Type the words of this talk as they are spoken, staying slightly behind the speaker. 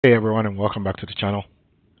Hey everyone, and welcome back to the channel.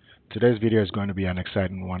 Today's video is going to be an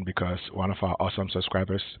exciting one because one of our awesome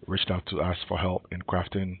subscribers reached out to us for help in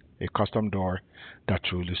crafting a custom door that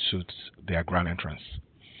truly suits their grand entrance.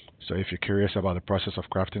 So if you're curious about the process of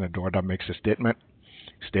crafting a door that makes a statement,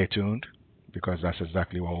 stay tuned because that's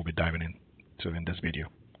exactly what we'll be diving into in this video.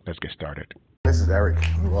 Let's get started. This is Eric,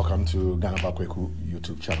 and welcome to Ghana Bakweku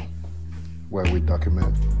YouTube channel, where we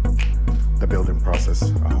document the building process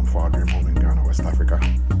for our dream home in Ghana, West Africa.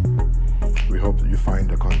 We hope that you find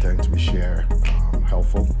the content we share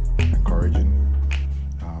helpful, encouraging,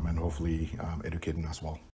 and hopefully educating as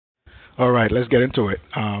well. All right, let's get into it.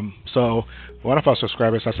 So one of our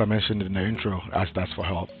subscribers, as I mentioned in the intro, asked us for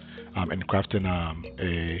help in crafting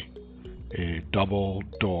a double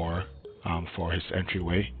door for his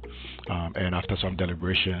entryway. And after some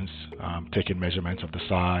deliberations, taking measurements of the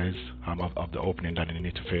size of the opening that he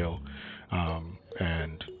needs to fill,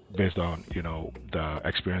 and based on the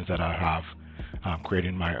experience that I have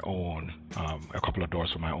creating my own a couple of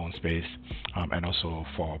doors for my own space, and also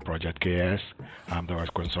for Project KS, there were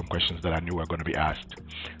some questions that I knew were going to be asked.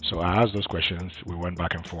 So I asked those questions. We went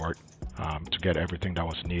back and forth to get everything that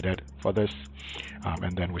was needed for this,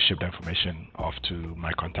 and then we shipped the information off to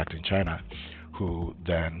my contact in China, who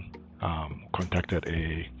then contacted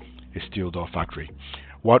a steel door factory.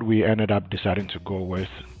 What we ended up deciding to go with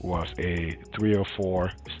was a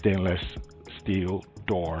 304 stainless steel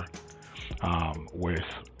door with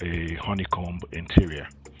a honeycomb interior,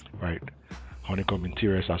 right? Honeycomb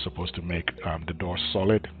interiors are supposed to make the door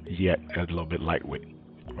solid yet a little bit lightweight,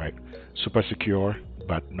 right? Super secure,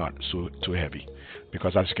 but not too heavy,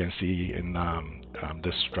 because as you can see in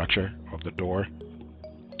this structure of the door,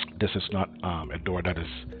 this is not a door that is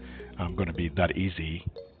going to be that easy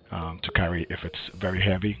to carry if it's very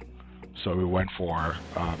heavy. So we went for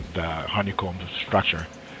the honeycomb structure,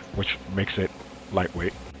 which makes it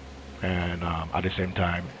lightweight and at the same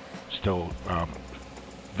time still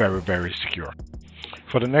very secure.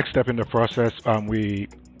 For the next step in the process, we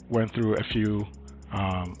went through a few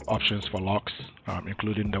options for locks,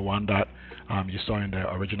 including the one that you saw in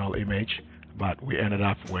the original image, but we ended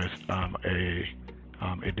up with a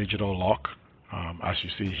digital lock, as you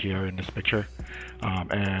see here in this picture,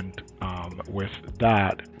 and with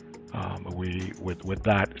that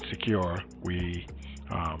secure, we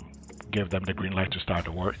gave them the green light to start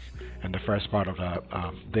the work. And the first part of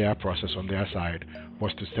their process on their side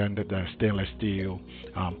was to send the stainless steel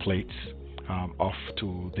plates off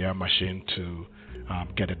to their machine to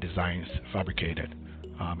get the designs fabricated,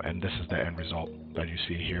 and this is the end result that you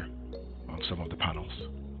see here on some of the panels.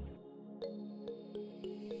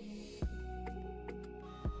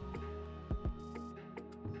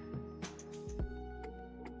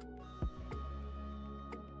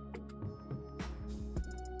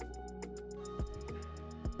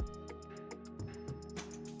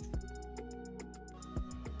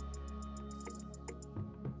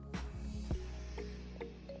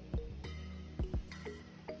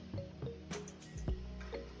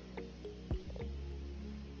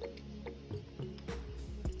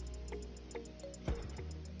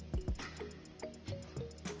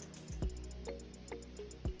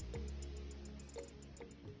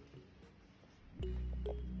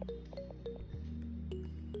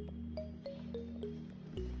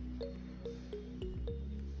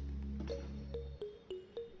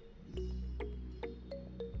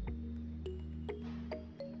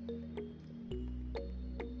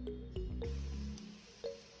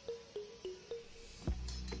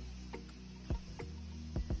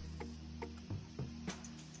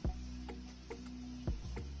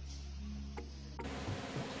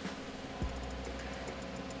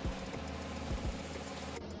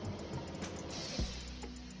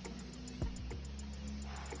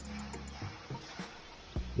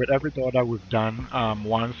 With every door that we've done,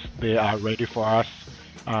 once they are ready for us,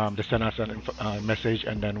 they send us a message,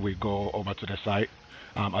 and then we go over to the site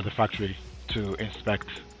at the factory to inspect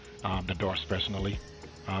the doors personally.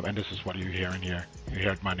 And this is what you're hearing here. You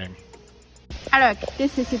heard my name. Eric,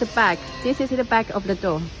 this is the back. This is the back of the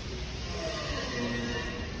door.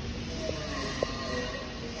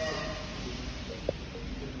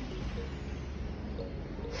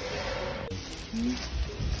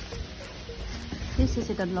 This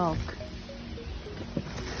is the lock.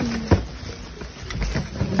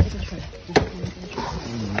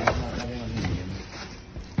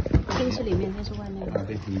 这个是里面，这是外面。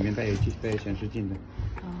对，里面带显示镜的。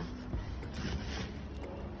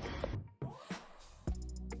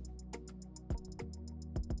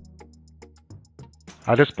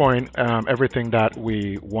At this point, everything that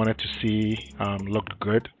we wanted to see looked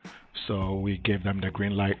good. So we gave them the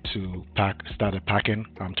green light to started packing,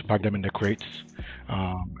 to pack them in the crates.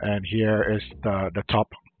 And here is the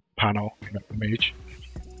top panel in the image.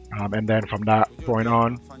 And then from that point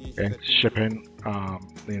on, it's shipping,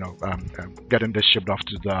 getting this shipped off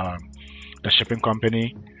to the shipping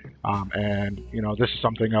company. And this is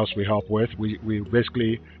something else we help with. We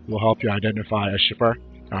basically will help you identify a shipper.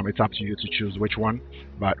 It's up to you to choose which one,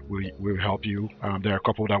 but we will help you. There are a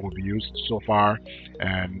couple that will be used so far,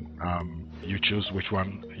 and you choose which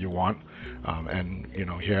one you want. And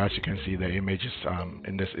here, as you can see, the images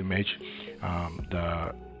in this image,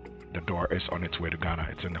 the door is on its way to Ghana.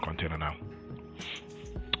 It's in the container now.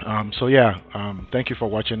 So yeah, thank you for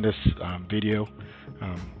watching this video.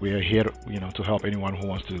 We are here, to help anyone who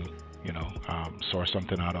wants to, source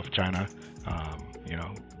something out of China.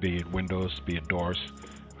 Be it windows, be it doors,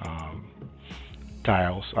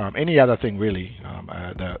 tiles, any other thing really.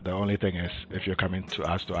 The only thing is, if you're coming to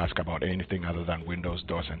us to ask about anything other than windows,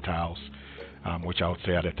 doors, and tiles, which I would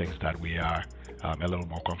say are the things that we are a little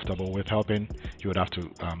more comfortable with helping, you would have to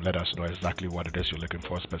let us know exactly what it is you're looking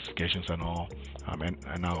for, specifications and all,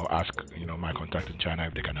 and I'll ask my contact in China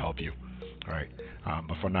if they can help you. All right,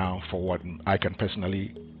 but for now, for what I can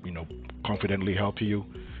personally confidently help you,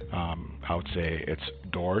 I would say it's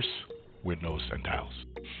doors, windows, and tiles.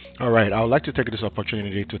 All right, I would like to take this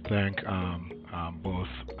opportunity to thank both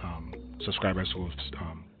subscribers who've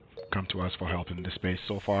come to us for help in this space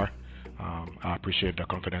so far. I appreciate the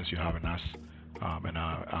confidence you have in us, and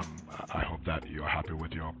I hope that you're happy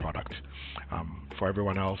with your product. For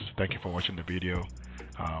everyone else, thank you for watching the video.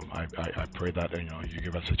 I pray that you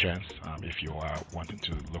give us a chance. If you are wanting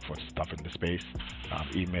to look for stuff in the space,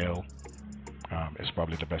 email is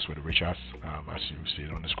probably the best way to reach us, as you see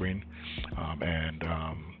it on the screen. And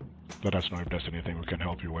let us know if there's anything we can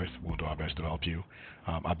help you with. We'll do our best to help you.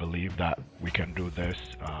 I believe that we can do this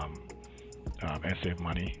and save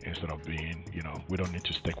money instead of being, we don't need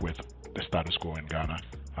to stick with the status quo in Ghana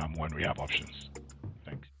when we have options.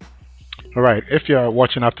 Thanks. All right, if you're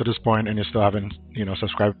watching up to this point and you still haven't,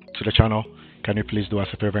 subscribed to the channel, can you please do us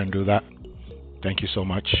a favor and do that? Thank you so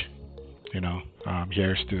much.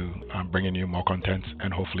 Here's to bringing you more content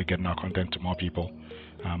and hopefully getting our content to more people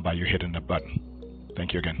by you hitting the button.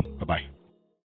 Thank you again. Bye-bye.